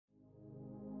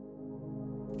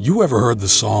You ever heard the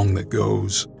song that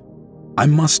goes, "I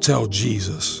must tell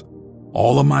Jesus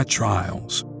all of my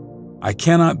trials. I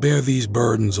cannot bear these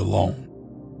burdens alone.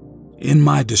 In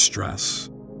my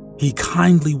distress, He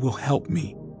kindly will help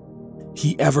me.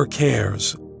 He ever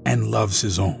cares and loves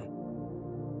His own."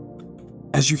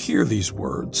 As you hear these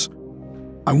words,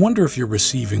 I wonder if you're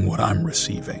receiving what I'm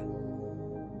receiving.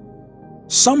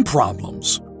 Some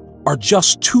problems are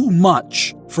just too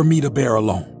much for me to bear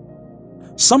alone.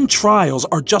 Some trials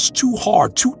are just too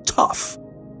hard, too tough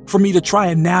for me to try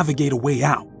and navigate a way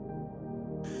out.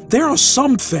 There are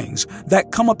some things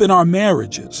that come up in our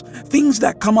marriages, things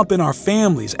that come up in our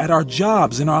families, at our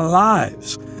jobs, in our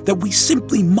lives, that we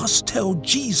simply must tell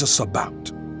Jesus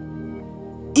about.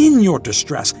 In your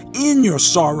distress, in your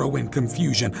sorrow and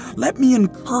confusion, let me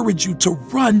encourage you to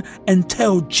run and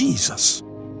tell Jesus.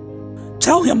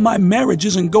 Tell Him my marriage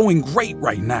isn't going great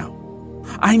right now.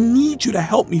 I need you to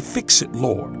help me fix it,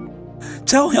 Lord.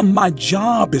 Tell Him my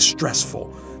job is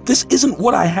stressful. This isn't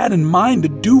what I had in mind to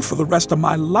do for the rest of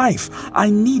my life.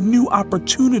 I need new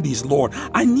opportunities, Lord.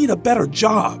 I need a better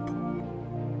job.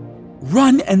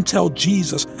 Run and tell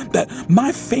Jesus that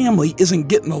my family isn't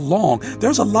getting along.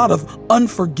 There's a lot of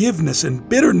unforgiveness and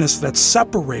bitterness that's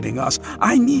separating us.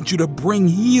 I need you to bring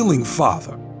healing,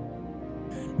 Father.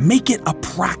 Make it a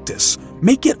practice.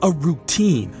 Make it a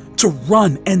routine to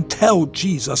run and tell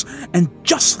Jesus. And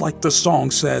just like the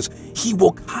song says, He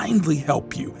will kindly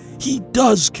help you. He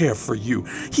does care for you.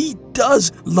 He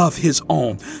does love His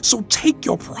own. So take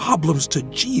your problems to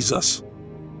Jesus.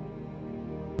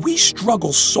 We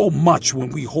struggle so much when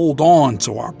we hold on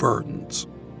to our burdens.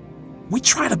 We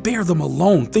try to bear them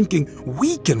alone, thinking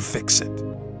we can fix it,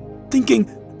 thinking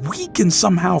we can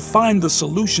somehow find the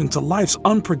solution to life's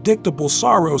unpredictable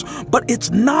sorrows, but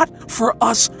it's not for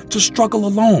us to struggle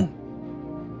alone.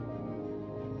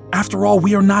 After all,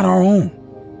 we are not our own.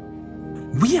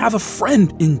 We have a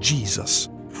friend in Jesus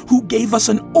who gave us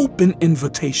an open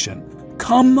invitation.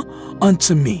 Come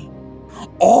unto me,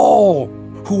 all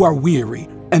who are weary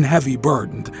and heavy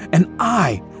burdened, and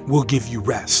I will give you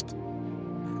rest.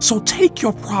 So take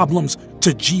your problems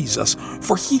to Jesus,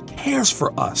 for He cares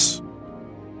for us.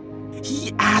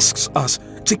 He asks us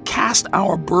to cast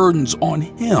our burdens on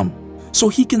Him so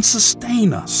He can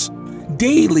sustain us.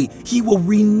 Daily, He will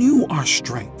renew our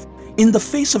strength. In the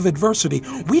face of adversity,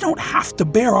 we don't have to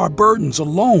bear our burdens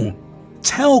alone.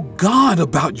 Tell God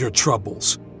about your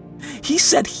troubles. He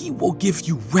said He will give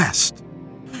you rest.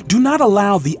 Do not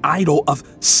allow the idol of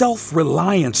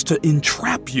self-reliance to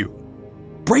entrap you.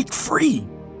 Break free.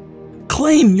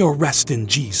 Claim your rest in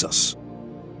Jesus.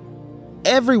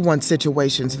 Everyone's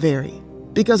situations vary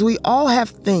because we all have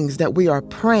things that we are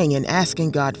praying and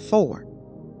asking God for.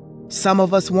 Some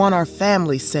of us want our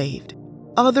family saved,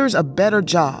 others a better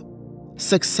job,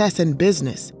 success in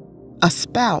business, a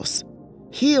spouse,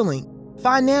 healing,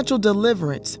 financial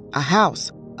deliverance, a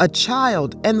house, a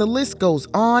child, and the list goes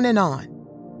on and on.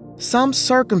 Some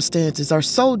circumstances are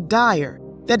so dire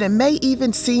that it may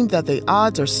even seem that the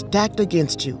odds are stacked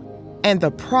against you, and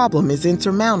the problem is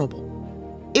insurmountable.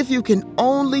 If you can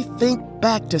only think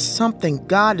back to something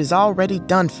God has already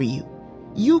done for you,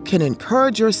 you can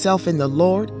encourage yourself in the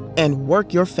Lord and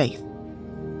work your faith.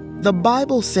 The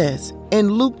Bible says in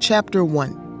Luke chapter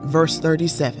 1, verse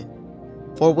 37,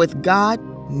 "For with God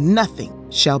nothing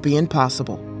shall be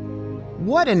impossible."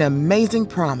 What an amazing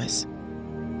promise.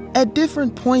 At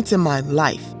different points in my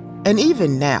life, and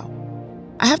even now,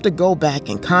 I have to go back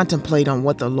and contemplate on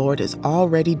what the Lord has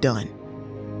already done.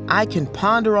 I can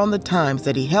ponder on the times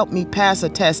that He helped me pass a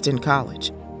test in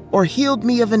college, or healed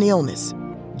me of an illness,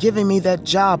 giving me that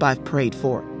job I've prayed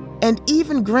for, and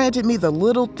even granted me the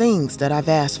little things that I've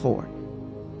asked for.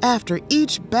 After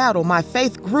each battle, my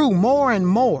faith grew more and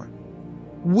more.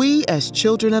 We as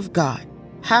children of God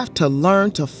have to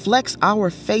learn to flex our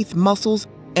faith muscles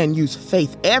and use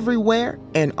faith everywhere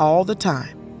and all the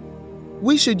time.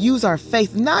 We should use our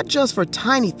faith not just for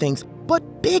tiny things,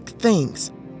 but big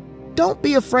things. Don't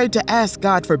be afraid to ask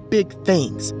God for big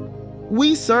things.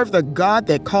 We serve the God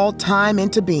that called time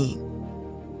into being.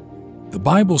 The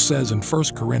Bible says in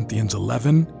 1 Corinthians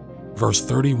 11, verse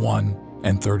 31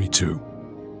 and 32,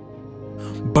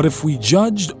 "But if we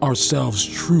judged ourselves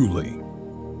truly,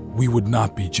 we would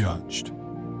not be judged.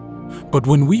 But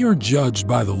when we are judged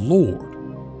by the Lord,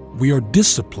 we are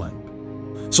disciplined,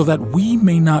 so that we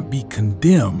may not be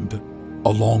condemned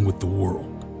along with the world."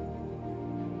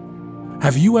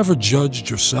 Have you ever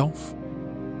judged yourself?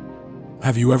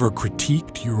 Have you ever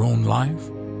critiqued your own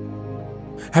life?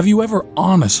 Have you ever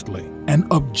honestly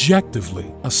and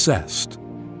objectively assessed,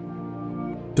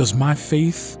 does my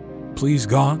faith please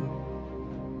God?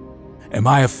 Am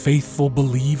I a faithful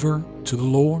believer to the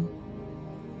Lord?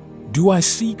 Do I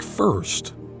seek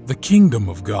first the kingdom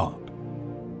of God?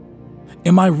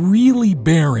 Am I really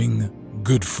bearing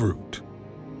good fruit?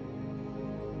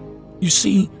 You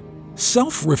see,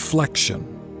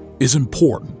 self-reflection is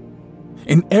important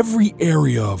in every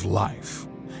area of life,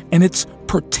 and it's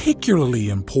particularly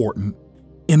important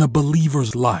in a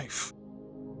believer's life.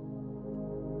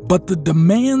 But the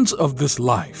demands of this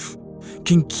life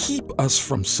can keep us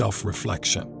from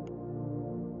self-reflection.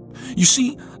 You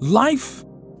see, life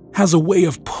has a way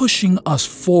of pushing us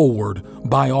forward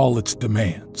by all its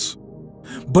demands.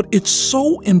 But it's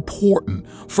so important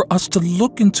for us to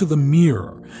look into the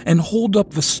mirror and hold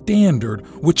up the standard,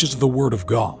 which is the Word of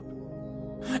God,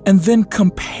 and then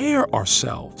compare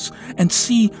ourselves and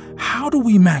see, how do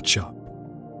we match up?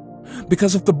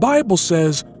 Because if the Bible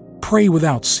says, pray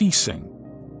without ceasing,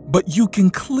 but you can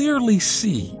clearly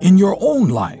see in your own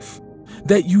life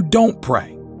that you don't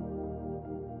pray,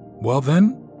 well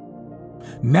then,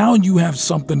 now you have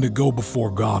something to go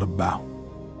before God about.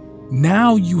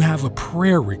 Now you have a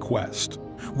prayer request,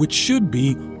 which should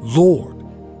be, Lord,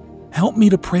 help me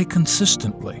to pray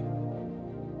consistently.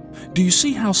 Do you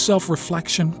see how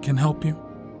self-reflection can help you?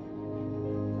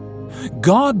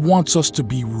 God wants us to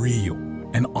be real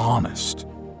and honest,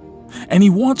 and He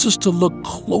wants us to look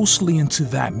closely into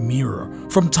that mirror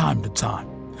from time to time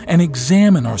and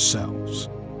examine ourselves.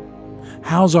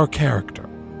 How's our character?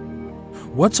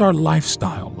 What's our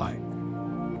lifestyle like?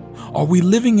 Are we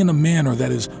living in a manner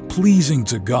that is pleasing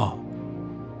to God?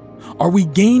 Are we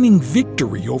gaining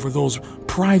victory over those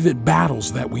private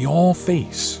battles that we all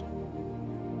face?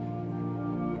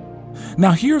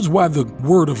 Now, here's why the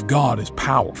Word of God is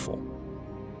powerful.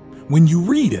 When you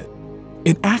read it,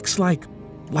 it acts like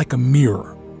a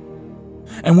mirror.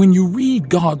 And when you read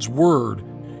God's Word,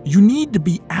 you need to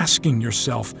be asking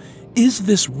yourself, is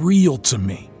this real to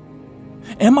me?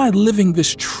 Am I living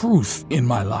this truth in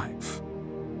my life?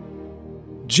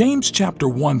 James chapter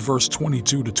 1 verse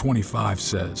 22 to 25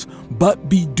 says, "But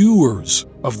be doers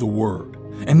of the word,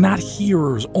 and not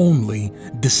hearers only,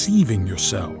 deceiving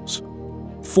yourselves.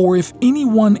 For if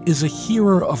anyone is a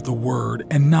hearer of the word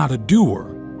and not a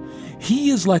doer, he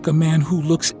is like a man who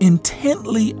looks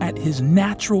intently at his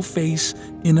natural face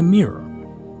in a mirror.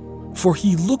 For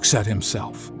he looks at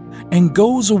himself and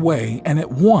goes away and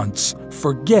at once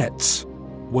forgets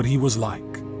what he was like.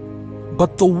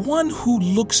 But the one who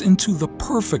looks into the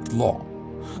perfect law,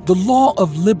 the law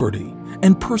of liberty,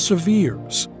 and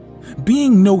perseveres,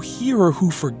 being no hearer who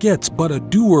forgets, but a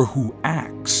doer who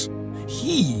acts,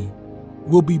 he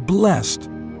will be blessed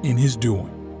in his doing."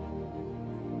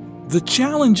 The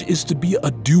challenge is to be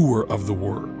a doer of the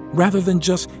word, rather than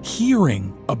just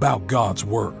hearing about God's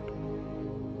word.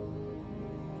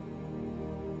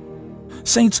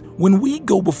 Saints, when we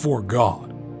go before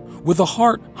God with a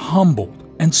heart humbled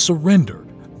and surrendered,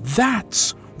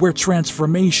 that's where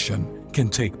transformation can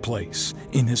take place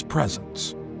in His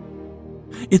presence.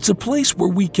 It's a place where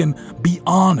we can be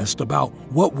honest about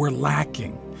what we're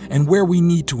lacking and where we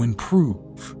need to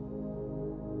improve.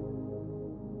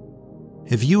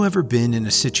 Have you ever been in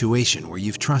a situation where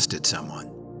you've trusted someone?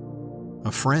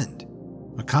 A friend,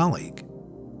 a colleague,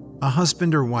 a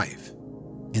husband or wife,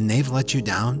 and they've let you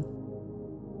down?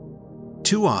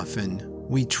 Too often,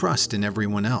 we trust in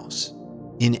everyone else,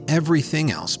 in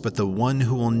everything else but the one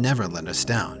who will never let us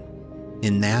down,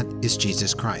 and that is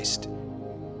Jesus Christ.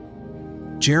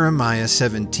 Jeremiah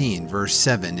 17, verse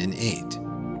 7 and 8.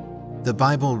 The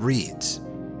Bible reads,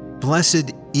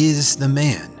 "Blessed is the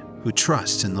man who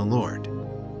trusts in the Lord,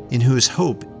 in whose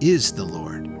hope is the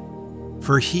Lord.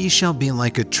 For he shall be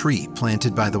like a tree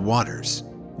planted by the waters,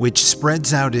 which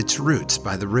spreads out its roots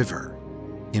by the river,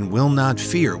 and will not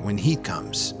fear when heat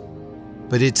comes.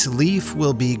 But its leaf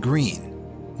will be green,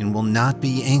 and will not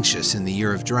be anxious in the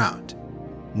year of drought,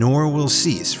 nor will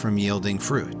cease from yielding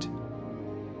fruit."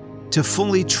 To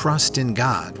fully trust in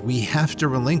God, we have to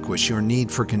relinquish your need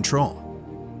for control.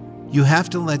 You have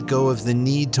to let go of the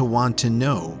need to want to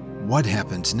know what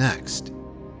happens next.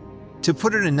 To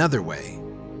put it another way,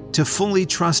 to fully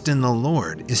trust in the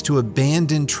Lord is to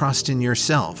abandon trust in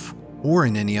yourself or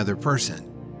in any other person.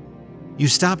 You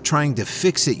stop trying to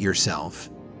fix it yourself,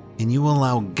 and you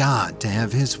allow God to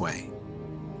have His way.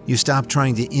 You stop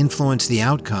trying to influence the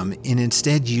outcome, and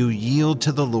instead you yield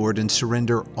to the Lord and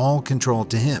surrender all control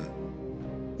to Him.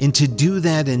 And to do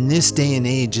that in this day and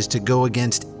age is to go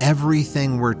against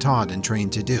everything we're taught and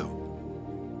trained to do.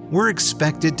 We're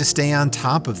expected to stay on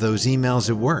top of those emails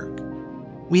at work.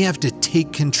 We have to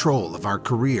take control of our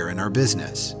career and our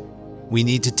business. We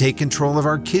need to take control of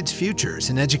our kids' futures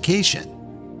and education.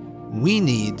 We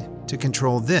need to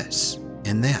control this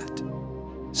and that.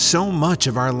 So much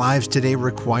of our lives today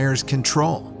requires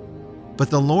control. But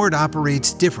the Lord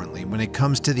operates differently when it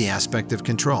comes to the aspect of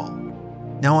control.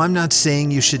 Now, I'm not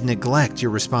saying you should neglect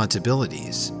your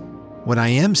responsibilities. What I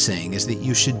am saying is that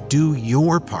you should do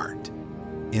your part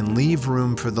and leave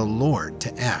room for the Lord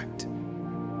to act.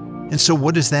 And so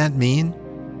what does that mean?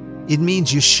 It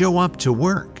means you show up to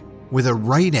work with a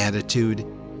right attitude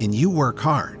and you work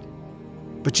hard.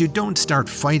 But you don't start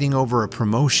fighting over a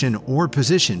promotion or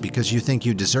position because you think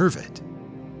you deserve it.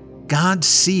 God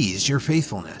sees your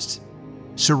faithfulness.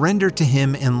 Surrender to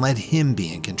Him and let Him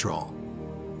be in control.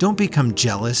 Don't become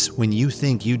jealous when you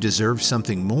think you deserve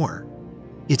something more.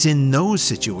 It's in those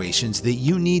situations that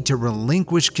you need to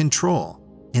relinquish control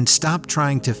and stop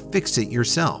trying to fix it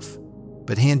yourself,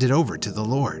 but hand it over to the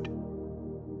Lord.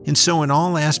 And so in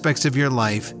all aspects of your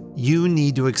life, you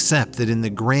need to accept that in the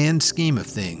grand scheme of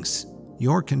things,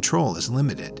 your control is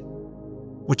limited.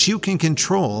 What you can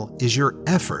control is your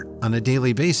effort on a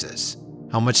daily basis,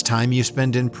 how much time you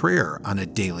spend in prayer on a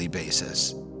daily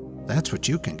basis. That's what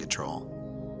you can control.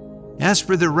 As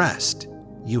for the rest,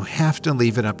 you have to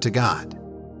leave it up to God.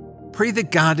 Pray that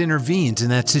God intervenes in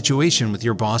that situation with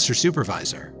your boss or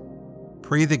supervisor.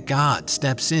 Pray that God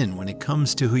steps in when it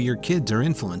comes to who your kids are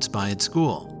influenced by at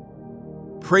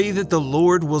school. Pray that the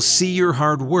Lord will see your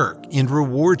hard work and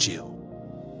reward you.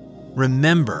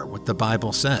 Remember what the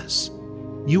Bible says.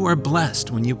 You are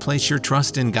blessed when you place your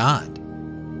trust in God.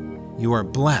 You are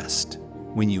blessed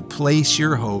when you place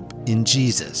your hope in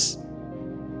Jesus.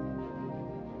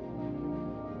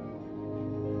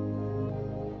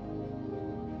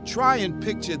 Try and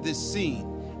picture this scene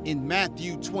in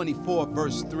Matthew 24,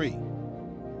 verse 3.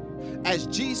 As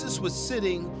Jesus was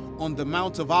sitting on the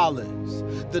Mount of Olives,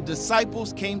 the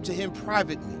disciples came to him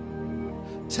privately.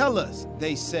 "Tell us,"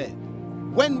 they said,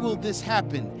 "when will this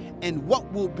happen, and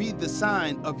what will be the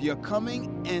sign of your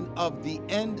coming and of the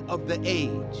end of the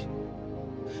age?"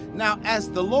 Now, as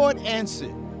the Lord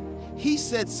answered, He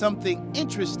said something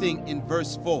interesting in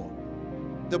verse 4.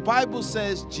 The Bible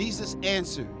says Jesus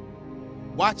answered,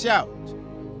 "Watch out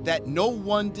that no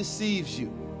one deceives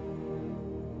you."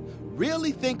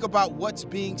 Really think about what's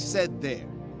being said there.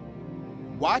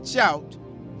 Watch out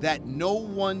that no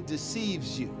one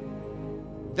deceives you.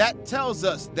 That tells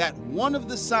us that one of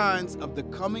the signs of the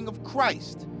coming of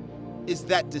Christ is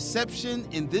that deception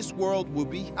in this world will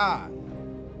be high.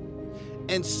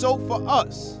 And so for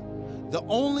us, the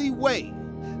only way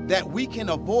that we can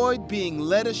avoid being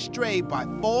led astray by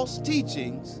false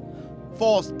teachings,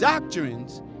 false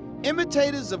doctrines,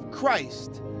 imitators of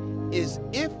Christ, is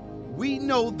if we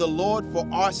know the Lord for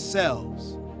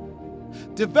ourselves.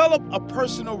 Develop a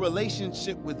personal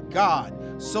relationship with God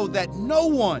so that no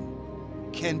one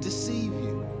can deceive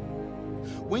you.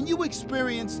 When you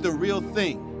experience the real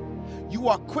thing, you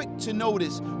are quick to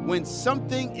notice when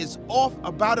something is off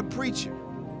about a preacher.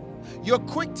 You're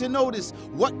quick to notice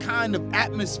what kind of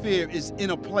atmosphere is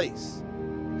in a place.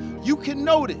 You can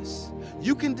notice,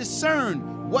 you can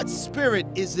discern what spirit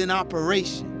is in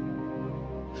operation.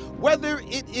 Whether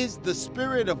it is the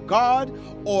Spirit of God,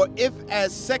 or if,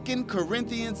 as 2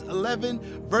 Corinthians 11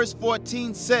 verse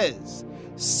 14 says,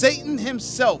 Satan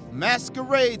himself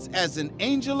masquerades as an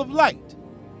angel of light.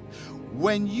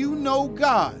 When you know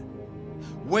God,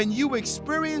 when you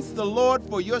experience the Lord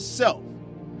for yourself,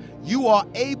 you are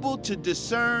able to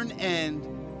discern and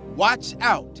watch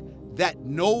out that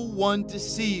no one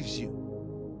deceives you.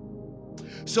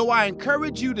 So I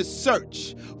encourage you to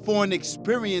search for an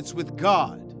experience with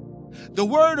God. The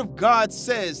Word of God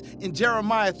says in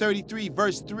Jeremiah 33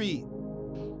 verse 3,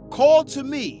 "Call to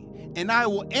me, and I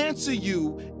will answer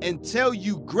you and tell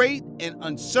you great and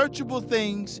unsearchable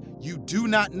things you do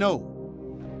not know."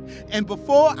 And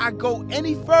before I go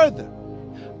any further,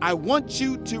 I want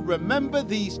you to remember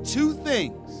these two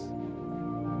things.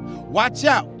 Watch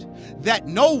out that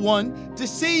no one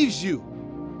deceives you,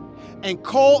 and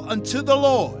call unto the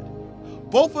Lord.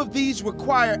 Both of these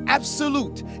require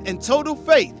absolute and total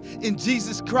faith in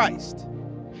Jesus Christ.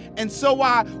 And so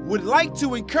I would like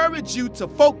to encourage you to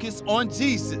focus on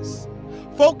Jesus.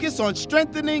 Focus on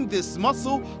strengthening this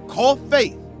muscle called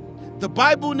faith. The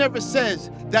Bible never says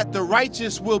that the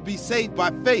righteous will be saved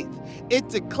by faith. It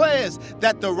declares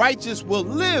that the righteous will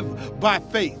live by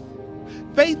faith.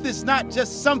 Faith is not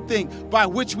just something by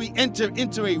which we enter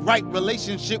into a right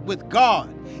relationship with God.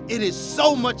 It is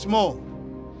so much more.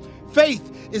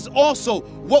 Faith is also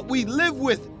what we live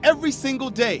with every single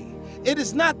day. It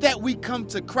is not that we come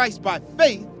to Christ by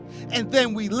faith and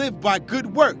then we live by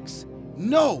good works.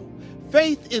 No,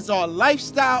 faith is our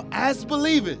lifestyle as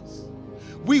believers.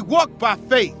 We walk by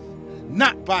faith,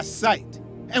 not by sight.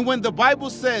 And when the Bible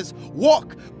says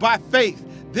walk by faith,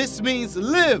 This means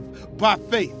live by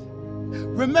faith.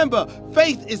 Remember,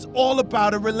 faith is all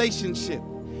about a relationship,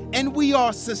 and we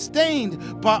are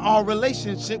sustained by our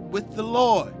relationship with the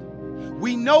Lord.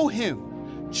 We know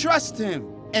Him, trust Him,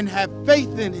 and have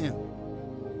faith in Him.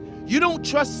 You don't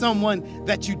trust someone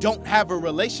that you don't have a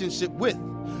relationship with.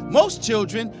 Most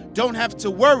children don't have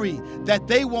to worry that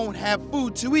they won't have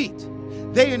food to eat.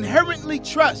 They inherently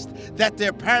trust that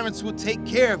their parents will take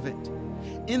care of it.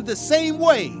 In the same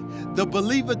way, the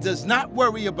believer does not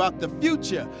worry about the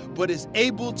future, but is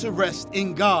able to rest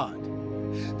in God.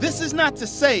 This is not to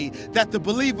say that the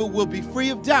believer will be free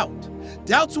of doubt.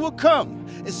 Doubts will come,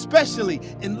 especially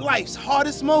in life's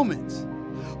hardest moments.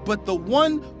 But the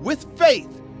one with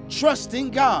faith,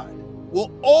 trusting God,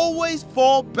 will always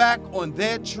fall back on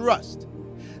their trust.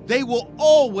 They will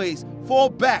always fall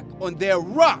back on their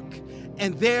rock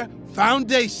and their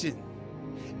foundation.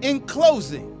 In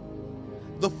closing,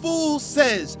 the fool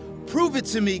says, "Prove it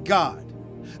to me, God."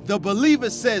 The believer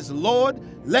says, "Lord,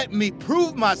 let me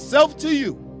prove myself to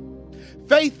you."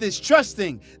 Faith is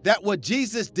trusting that what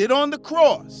Jesus did on the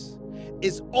cross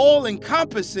is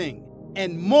all-encompassing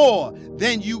and more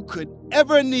than you could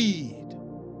ever need.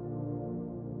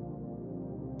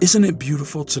 Isn't it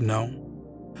beautiful to know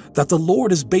that the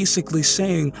Lord is basically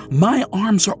saying, my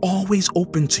arms are always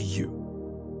open to you?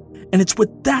 And it's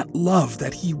with that love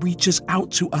that He reaches out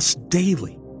to us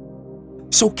daily.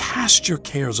 So cast your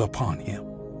cares upon Him.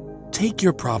 Take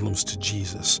your problems to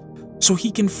Jesus so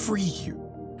He can free you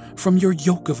from your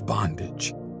yoke of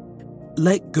bondage.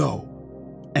 Let go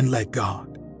and let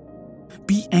God.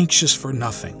 Be anxious for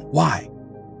nothing. Why?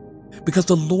 Because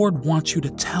the Lord wants you to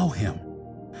tell Him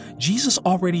Jesus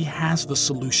already has the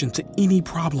solution to any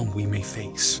problem we may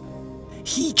face.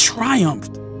 He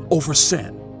triumphed over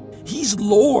sin. He's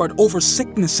Lord over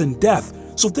sickness and death,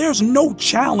 so there's no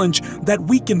challenge that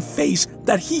we can face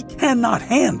that He cannot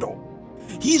handle.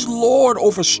 He's Lord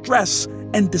over stress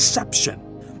and deception.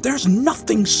 There's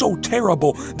nothing so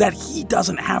terrible that He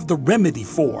doesn't have the remedy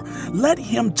for. Let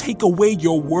Him take away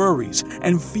your worries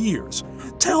and fears.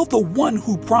 Tell the one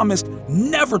who promised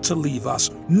never to leave us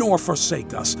nor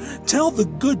forsake us. Tell the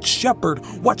Good Shepherd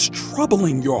what's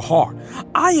troubling your heart.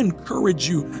 I encourage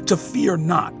you to fear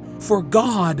not, for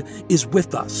God is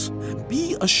with us.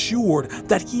 Be assured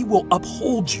that He will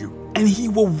uphold you and He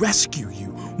will rescue you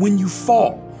when you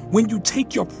fall. When you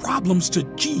take your problems to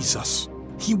Jesus,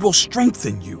 He will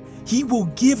strengthen you. He will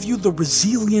give you the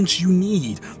resilience you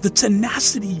need, the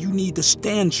tenacity you need to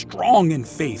stand strong in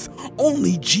faith.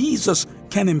 Only Jesus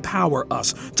can empower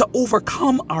us to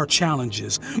overcome our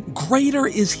challenges. Greater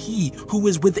is He who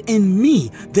is within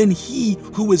me than he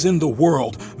who is in the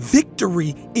world.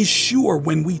 Victory is sure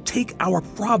when we take our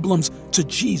problems to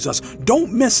Jesus.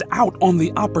 Don't miss out on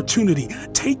the opportunity.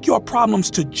 Take your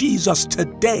problems to Jesus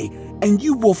today, and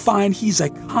you will find He's a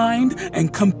kind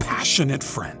and compassionate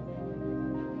friend.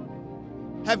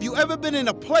 Have you ever been in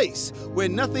a place where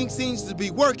nothing seems to be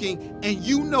working and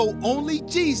you know only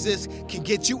Jesus can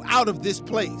get you out of this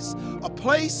place? A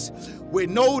place where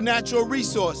no natural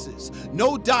resources,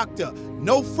 no doctor,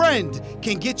 no friend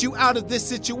can get you out of this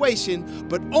situation,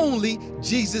 but only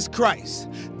Jesus Christ.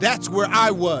 That's where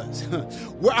I was,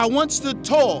 where I once stood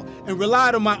tall and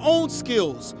relied on my own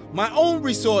skills, my own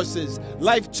resources.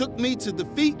 Life took me to the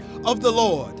feet of the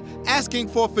Lord, asking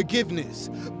for forgiveness,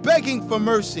 begging for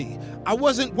mercy. I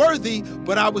wasn't worthy,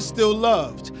 but I was still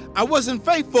loved. I wasn't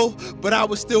faithful, but I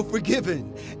was still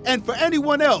forgiven. And for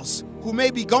anyone else who may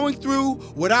be going through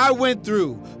what I went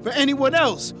through, for anyone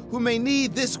else who may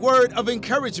need this word of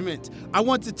encouragement, I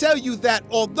want to tell you that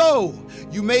although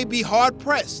you may be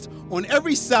hard-pressed on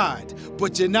every side,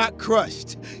 but you're not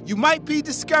crushed. You might be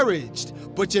discouraged,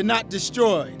 but you're not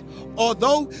destroyed.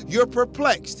 Although you're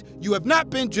perplexed, you have not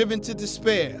been driven to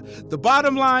despair. The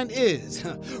bottom line is,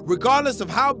 regardless of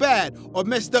how bad or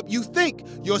messed up you think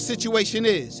your situation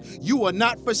is, you are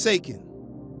not forsaken.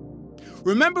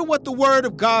 Remember what the Word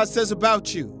of God says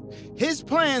about you. His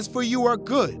plans for you are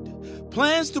good.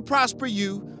 Plans to prosper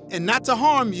you and not to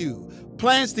harm you.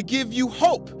 Plans to give you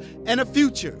hope and a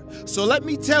future. So let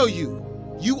me tell you,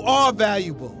 you are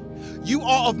valuable. You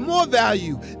are of more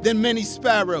value than many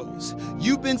sparrows.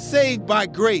 You've been saved by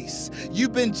grace.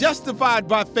 You've been justified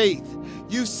by faith.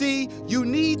 You see, you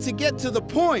need to get to the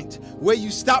point where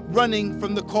you stop running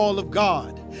from the call of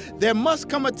God. There must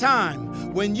come a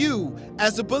time when you,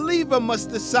 as a believer, must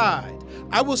decide,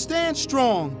 I will stand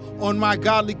strong on my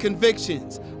godly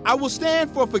convictions. I will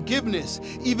stand for forgiveness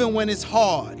even when it's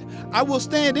hard. I will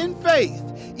stand in faith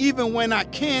even when I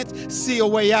can't see a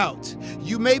way out.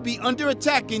 You may be under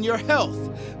attack in your health.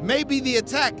 Maybe the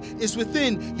attack is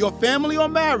within your family or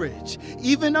marriage.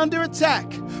 Even under attack,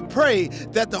 pray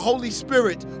that the Holy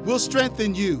Spirit will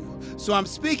strengthen you. So I'm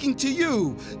speaking to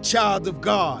you, child of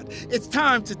God. It's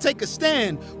time to take a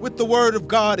stand with the word of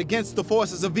God against the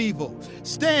forces of evil.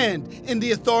 Stand in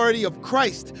the authority of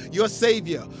Christ, your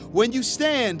Savior. When you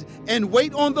stand and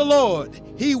wait on the Lord,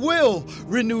 He will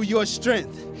renew your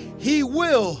strength. He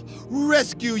will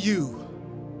rescue you.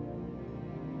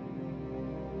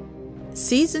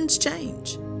 Seasons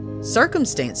change,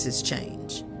 circumstances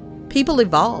change, people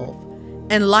evolve,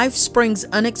 and life springs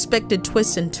unexpected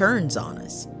twists and turns on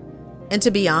us. And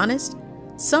to be honest,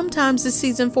 sometimes the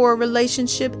season for a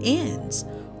relationship ends,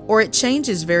 or it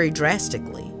changes very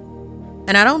drastically.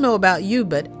 And I don't know about you,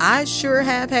 but I sure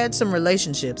have had some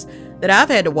relationships that I've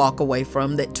had to walk away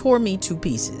from that tore me to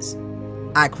pieces.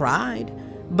 I cried,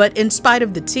 but in spite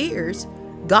of the tears,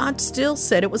 God still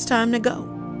said it was time to go.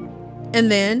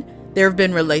 And then there have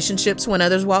been relationships when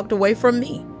others walked away from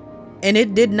me, and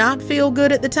it did not feel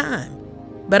good at the time.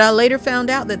 But I later found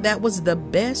out that that was the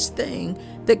best thing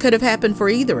that could have happened for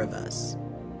either of us.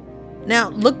 Now,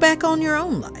 look back on your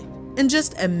own life and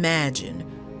just imagine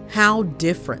how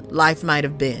different life might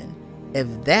have been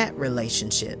if that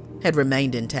relationship had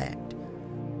remained intact.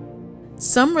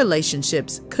 Some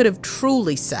relationships could have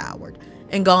truly soured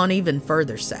and gone even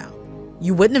further south.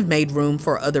 You wouldn't have made room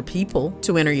for other people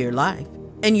to enter your life,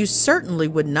 and you certainly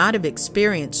would not have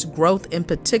experienced growth in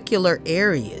particular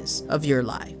areas of your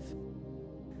life.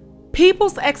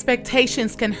 People's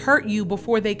expectations can hurt you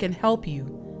before they can help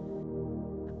you.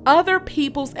 Other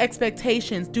people's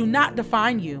expectations do not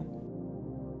define you.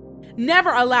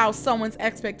 Never allow someone's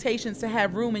expectations to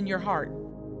have room in your heart.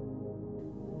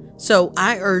 So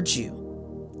I urge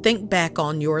you, think back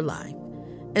on your life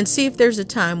and see if there's a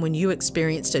time when you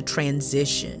experienced a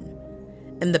transition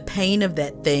and the pain of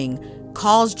that thing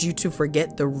caused you to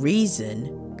forget the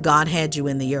reason God had you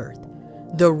in the earth,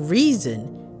 the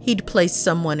reason He'd placed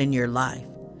someone in your life,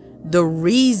 the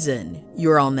reason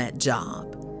you're on that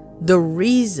job, the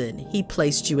reason He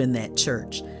placed you in that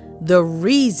church, the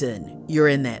reason you're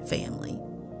in that family.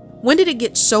 When did it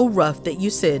get so rough that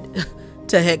you said,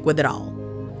 to heck with it all?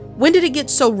 When did it get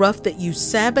so rough that you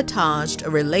sabotaged a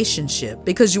relationship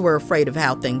because you were afraid of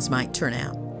how things might turn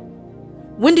out?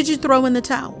 When did you throw in the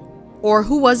towel? Or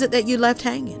who was it that you left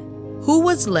hanging? Who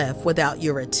was left without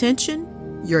your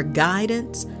attention, your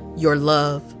guidance, your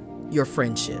love, your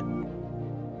friendship?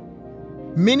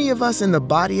 Many of us in the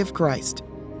body of Christ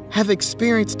have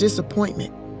experienced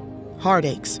disappointment,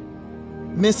 heartaches,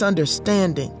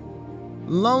 misunderstanding,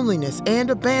 loneliness, and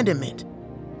abandonment.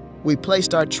 We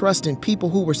placed our trust in people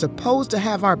who were supposed to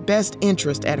have our best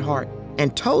interest at heart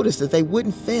and told us that they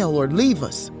wouldn't fail or leave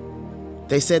us.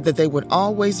 They said that they would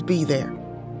always be there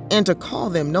and to call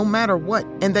them no matter what,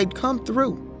 and they'd come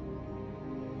through.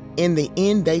 In the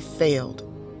end, they failed,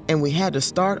 and we had to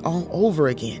start all over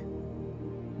again.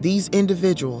 These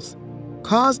individuals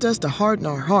caused us to harden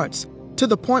our hearts to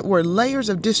the point where layers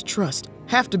of distrust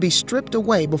have to be stripped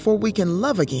away before we can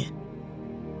love again.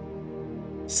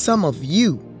 Some of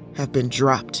you have been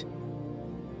dropped.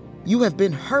 You have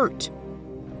been hurt.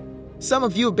 Some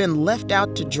of you have been left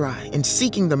out to dry and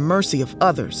seeking the mercy of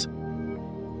others.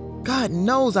 God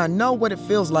knows I know what it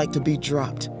feels like to be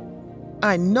dropped.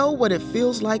 I know what it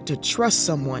feels like to trust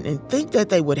someone and think that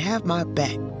they would have my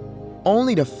back,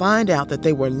 only to find out that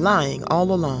they were lying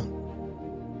all along.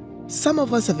 Some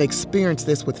of us have experienced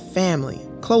this with family,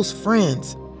 close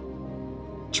friends.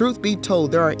 Truth be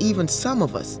told, there are even some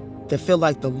of us that feel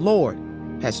like the Lord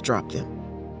has dropped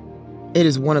them. It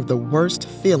is one of the worst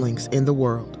feelings in the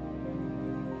world.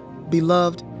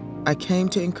 Beloved, I came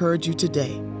to encourage you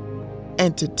today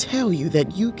and to tell you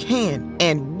that you can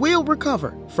and will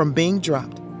recover from being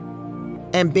dropped.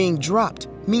 And being dropped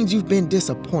means you've been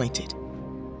disappointed.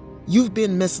 You've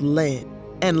been misled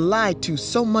and lied to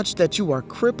so much that you are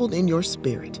crippled in your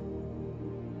spirit.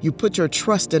 You put your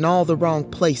trust in all the wrong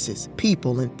places,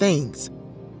 people, and things.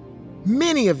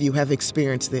 Many of you have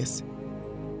experienced this,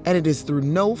 and it is through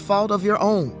no fault of your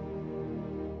own.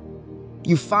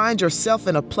 You find yourself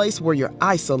in a place where you're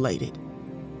isolated.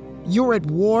 You're at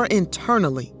war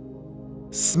internally,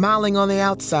 smiling on the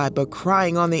outside but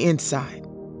crying on the inside.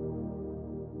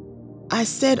 I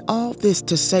said all this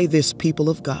to say this, people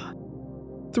of God.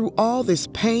 Through all this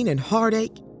pain and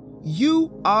heartache,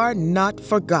 you are not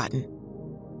forgotten.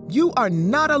 You are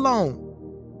not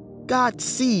alone. God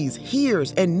sees,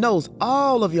 hears, and knows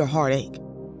all of your heartache.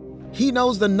 He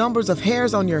knows the numbers of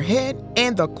hairs on your head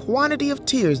and the quantity of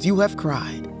tears you have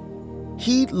cried.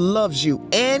 He loves you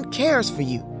and cares for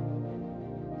you.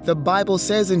 The Bible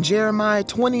says in Jeremiah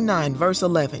 29, verse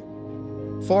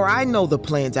 11, "For I know the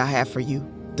plans I have for you,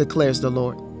 declares the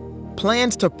Lord.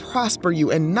 Plans to prosper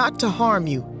you and not to harm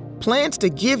you, plans to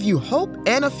give you hope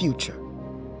and a future.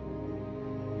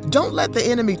 Don't let the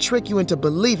enemy trick you into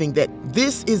believing that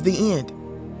this is the end.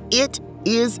 It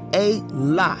is a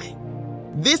lie.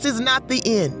 This is not the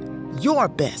end. Your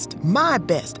best, my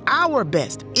best, our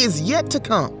best is yet to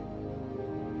come.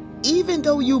 Even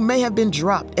though you may have been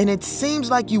dropped and it seems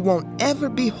like you won't ever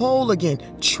be whole again,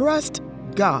 trust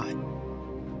God.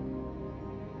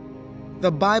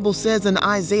 The Bible says in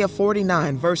Isaiah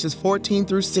 49, verses 14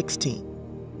 through 16,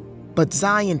 "But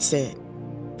Zion said,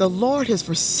 'The Lord has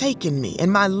forsaken me,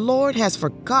 and my Lord has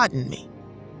forgotten me.'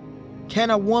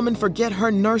 Can a woman forget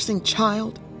her nursing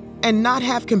child and not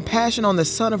have compassion on the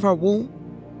son of her womb?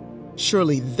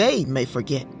 Surely they may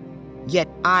forget, yet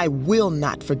I will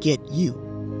not forget you.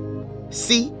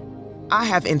 See, I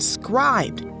have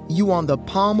inscribed you on the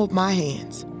palm of my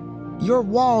hands. Your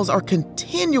walls are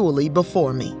continually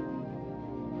before me."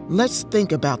 Let's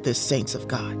think about this, saints of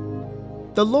God.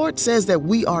 The Lord says that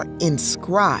we are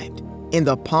inscribed in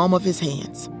the palm of his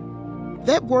hands.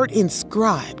 That word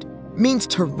inscribed means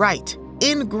to write,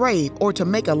 engrave, or to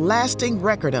make a lasting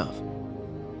record of.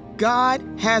 God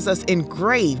has us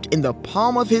engraved in the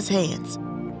palm of his hands.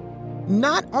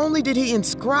 Not only did he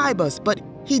inscribe us, but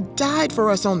he died for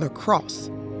us on the cross.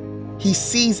 He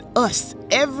sees us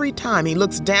every time he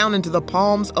looks down into the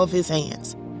palms of his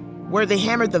hands, where they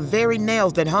hammered the very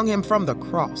nails that hung him from the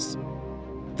cross.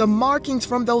 The markings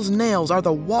from those nails are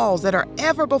the walls that are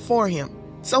ever before him,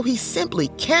 so he simply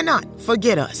cannot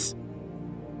forget us.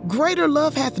 Greater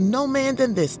love hath no man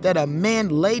than this, that a man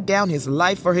lay down his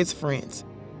life for his friends.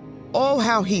 Oh,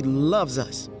 how he loves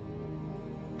us.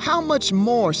 How much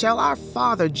more shall our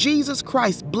Father, Jesus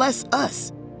Christ, bless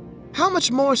us? How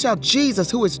much more shall Jesus,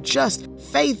 who is just,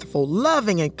 faithful,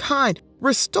 loving, and kind,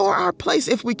 restore our place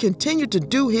if we continue to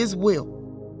do his will?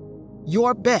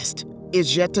 Your best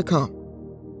is yet to come.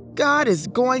 God is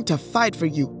going to fight for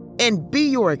you and be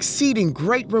your exceeding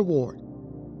great reward.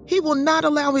 He will not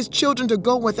allow his children to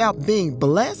go without being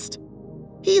blessed.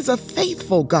 He's a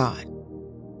faithful God.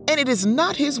 And it is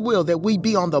not his will that we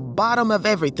be on the bottom of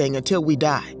everything until we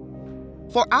die.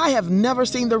 For I have never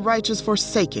seen the righteous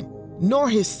forsaken, nor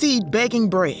his seed begging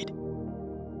bread.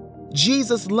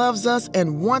 Jesus loves us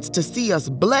and wants to see us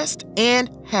blessed and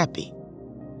happy.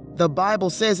 The Bible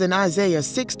says in Isaiah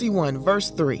 61, verse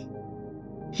 3,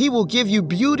 "He will give you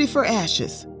beauty for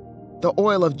ashes, the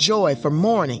oil of joy for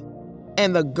mourning,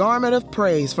 and the garment of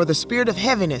praise for the spirit of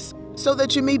heaviness, so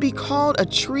that you may be called a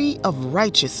tree of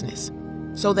righteousness,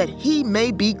 so that he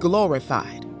may be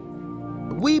glorified."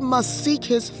 We must seek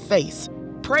his face,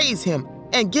 praise him,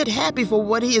 and get happy for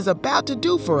what he is about to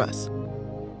do for us.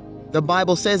 The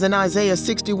Bible says in Isaiah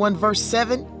 61, verse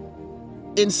 7,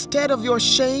 "Instead of your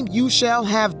shame, you shall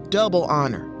have double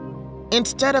honor.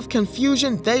 Instead of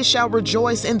confusion, they shall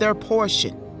rejoice in their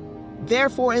portion.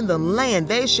 Therefore in the land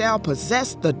they shall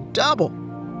possess the double.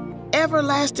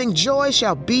 Everlasting joy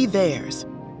shall be theirs."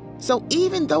 So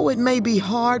even though it may be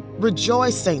hard,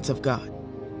 rejoice, saints of God.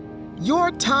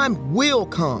 Your time will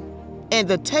come, and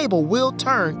the table will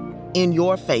turn in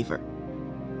your favor.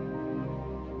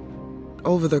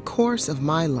 Over the course of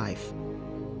my life,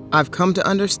 I've come to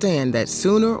understand that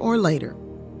sooner or later,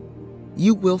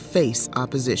 you will face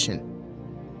opposition.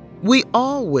 We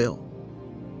all will.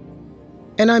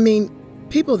 And I mean,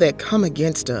 people that come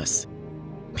against us,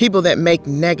 people that make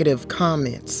negative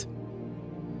comments,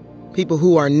 people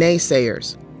who are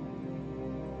naysayers.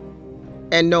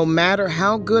 And no matter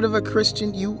how good of a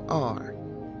Christian you are,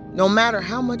 no matter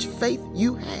how much faith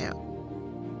you have,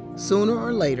 sooner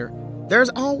or later, there's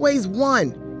always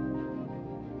one.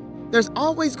 There's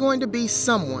always going to be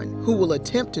someone who will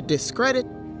attempt to discredit,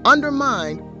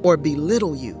 undermine, or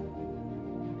belittle you.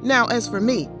 Now, as for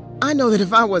me, I know that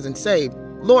if I wasn't saved,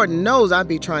 Lord knows I'd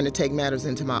be trying to take matters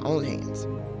into my own hands.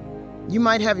 You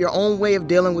might have your own way of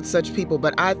dealing with such people,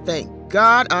 but I thank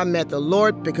God I met the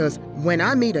Lord, because when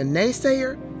I meet a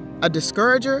naysayer, a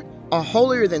discourager, a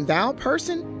holier-than-thou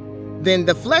person, then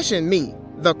the flesh in me,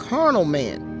 the carnal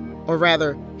man, or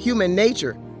rather human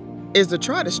nature, is to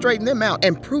try to straighten them out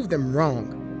and prove them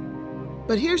wrong.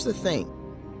 But here's the thing.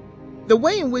 The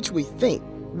way in which we think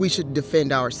we should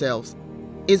defend ourselves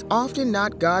is often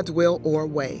not God's will or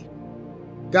way.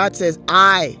 God says,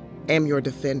 "I am your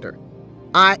defender.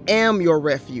 I am your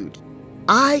refuge.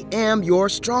 I am your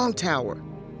strong tower."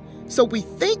 So we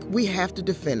think we have to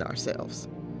defend ourselves.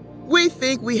 We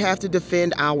think we have to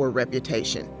defend our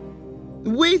reputation.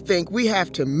 We think we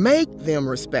have to make them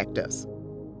respect us.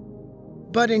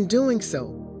 But in doing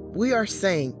so, we are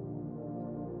saying,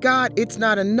 "God, it's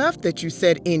not enough that you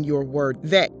said in your word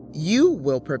that you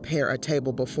will prepare a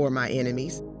table before my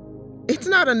enemies. It's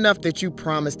not enough that you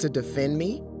promised to defend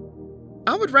me.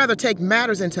 I would rather take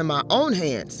matters into my own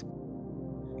hands.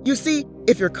 You see,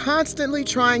 if you're constantly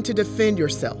trying to defend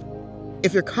yourself,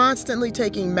 if you're constantly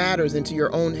taking matters into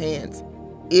your own hands,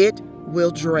 it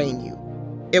will drain you.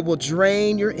 It will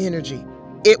drain your energy.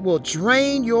 It will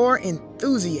drain your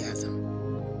enthusiasm.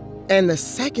 And the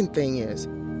second thing is,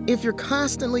 if you're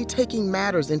constantly taking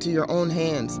matters into your own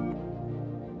hands,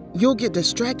 you'll get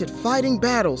distracted fighting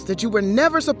battles that you were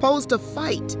never supposed to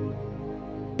fight.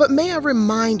 But may I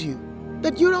remind you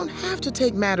that you don't have to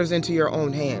take matters into your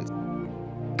own hands.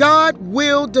 God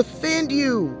will defend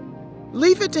you.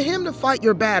 Leave it to Him to fight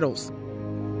your battles.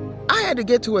 I had to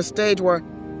get to a stage where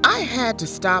I had to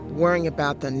stop worrying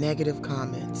about the negative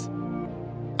comments.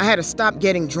 I had to stop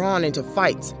getting drawn into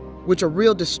fights, which are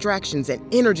real distractions and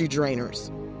energy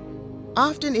drainers.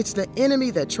 Often it's the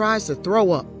enemy that tries to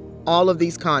throw up all of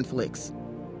these conflicts.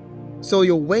 So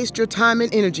you'll waste your time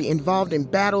and energy involved in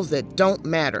battles that don't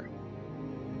matter.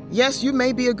 Yes, you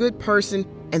may be a good person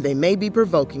and they may be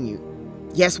provoking you.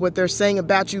 Yes, what they're saying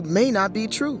about you may not be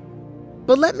true.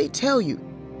 But let me tell you,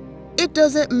 it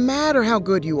doesn't matter how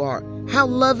good you are, how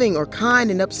loving or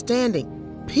kind and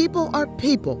upstanding. People are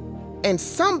people, and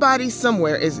somebody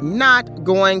somewhere is not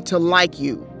going to like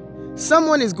you.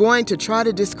 Someone is going to try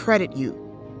to discredit you.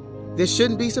 This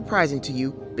shouldn't be surprising to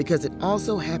you because it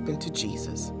also happened to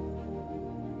Jesus.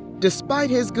 Despite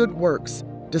His good works,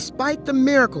 despite the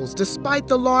miracles, despite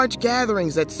the large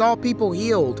gatherings that saw people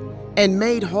healed and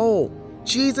made whole,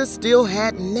 Jesus still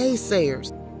had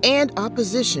naysayers and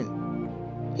opposition.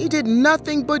 He did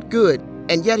nothing but good,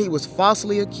 and yet He was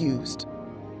falsely accused.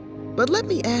 But let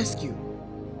me ask you,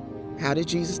 how did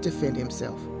Jesus defend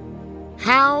Himself?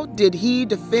 How did He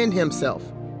defend Himself?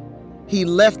 He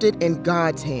left it in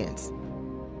God's hands.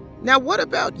 Now, what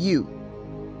about you?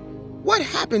 What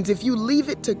happens if you leave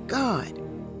it to God?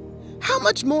 How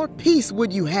much more peace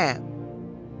would you have?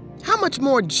 How much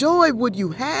more joy would you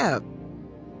have?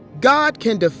 God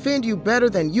can defend you better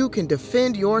than you can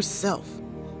defend yourself.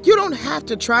 You don't have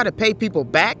to try to pay people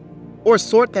back or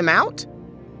sort them out.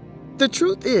 The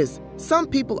truth is, some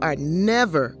people are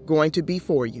never going to be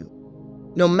for you.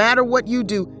 No matter what you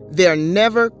do, they're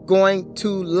never going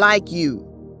to like you.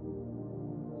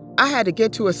 I had to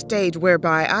get to a stage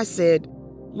whereby I said,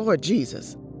 Lord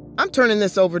Jesus, I'm turning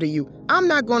this over to you. I'm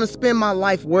not going to spend my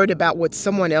life worried about what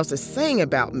someone else is saying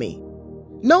about me.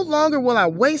 No longer will I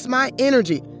waste my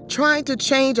energy trying to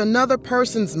change another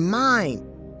person's mind,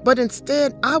 but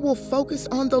instead I will focus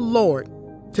on the Lord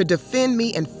to defend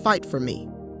me and fight for me.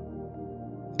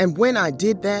 And when I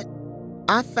did that,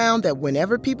 I found that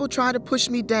whenever people tried to push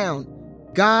me down,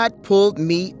 God pulled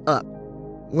me up.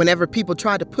 Whenever people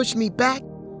tried to push me back,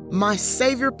 my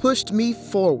Savior pushed me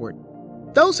forward.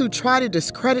 Those who try to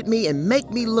discredit me and make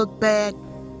me look bad,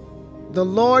 the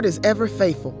Lord is ever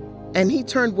faithful, and He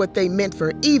turned what they meant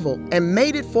for evil and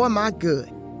made it for my good.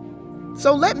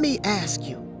 So let me ask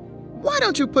you, why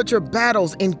don't you put your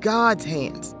battles in God's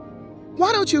hands?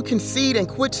 Why don't you concede and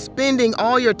quit spending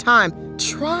all your time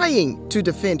trying to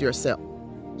defend yourself?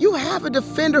 You have a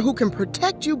defender who can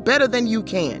protect you better than you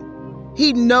can.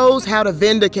 He knows how to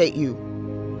vindicate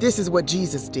you. This is what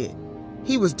Jesus did.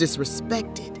 He was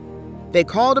disrespected. They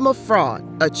called Him a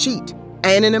fraud, a cheat,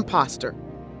 and an imposter.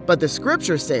 But the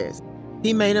scripture says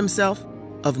He made Himself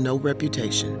of no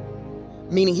reputation,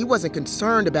 meaning He wasn't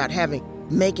concerned about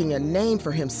making a name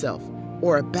for Himself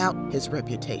or about His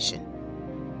reputation.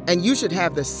 And you should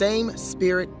have the same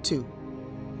spirit too.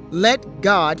 Let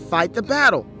God fight the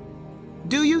battle.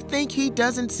 Do you think He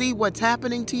doesn't see what's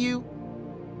happening to you?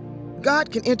 God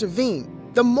can intervene.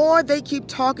 The more they keep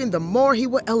talking, the more He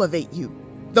will elevate you.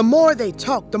 The more they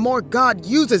talk, the more God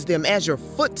uses them as your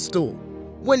footstool.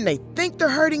 When they think they're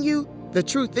hurting you, the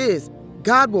truth is,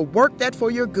 God will work that for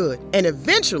your good. And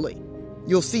eventually,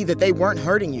 you'll see that they weren't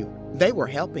hurting you. They were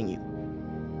helping you.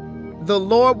 The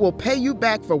Lord will pay you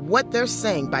back for what they're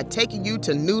saying by taking you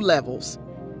to new levels.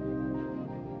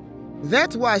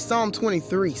 That's why Psalm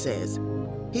 23 says,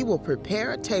 He will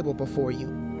prepare a table before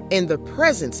you in the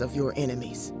presence of your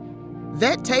enemies.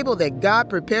 That table that God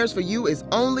prepares for you is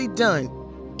only done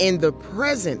in the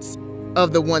presence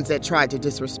of the ones that try to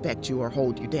disrespect you or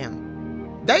hold you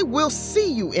down. They will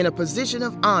see you in a position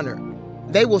of honor.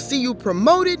 They will see you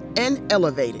promoted and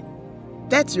elevated.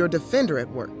 That's your defender at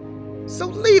work. So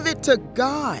leave it to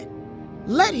God.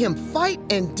 Let Him fight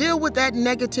and deal with that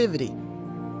negativity.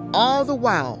 All the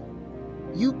while,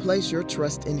 you place your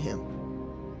trust in Him.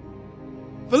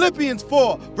 Philippians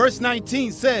 4 verse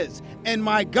 19 says, "And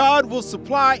my God will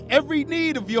supply every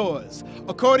need of yours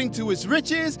according to His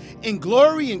riches in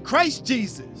glory in Christ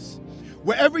Jesus."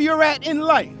 Wherever you're at in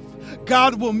life,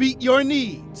 God will meet your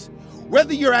needs.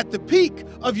 Whether you're at the peak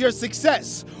of your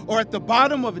success or at the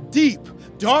bottom of a deep,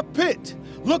 dark pit,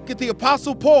 look at the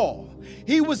Apostle Paul.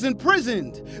 He was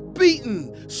imprisoned,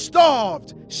 beaten,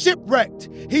 starved, shipwrecked.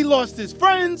 He lost his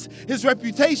friends, his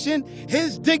reputation,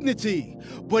 his dignity.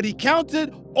 But he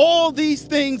counted all these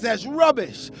things as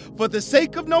rubbish for the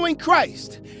sake of knowing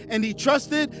Christ. And he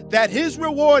trusted that his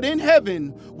reward in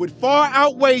heaven would far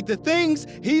outweigh the things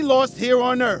he lost here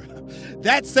on earth.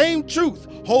 That same truth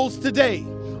holds today.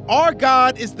 Our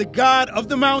God is the God of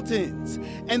the mountains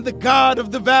and the God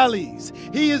of the valleys.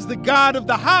 He is the God of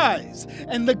the highs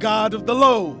and the God of the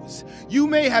lows. You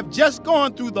may have just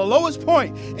gone through the lowest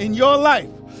point in your life,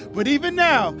 but even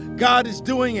now, God is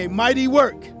doing a mighty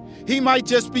work. He might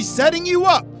just be setting you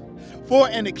up for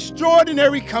an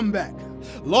extraordinary comeback.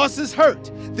 Losses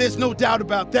hurt, there's no doubt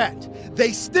about that.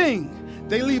 They sting.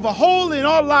 They leave a hole in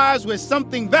our lives where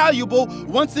something valuable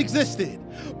once existed,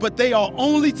 but they are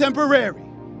only temporary.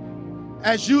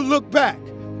 As you look back,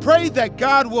 pray that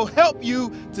God will help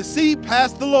you to see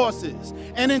past the losses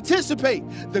and anticipate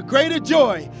the greater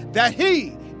joy that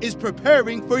He is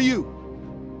preparing for you.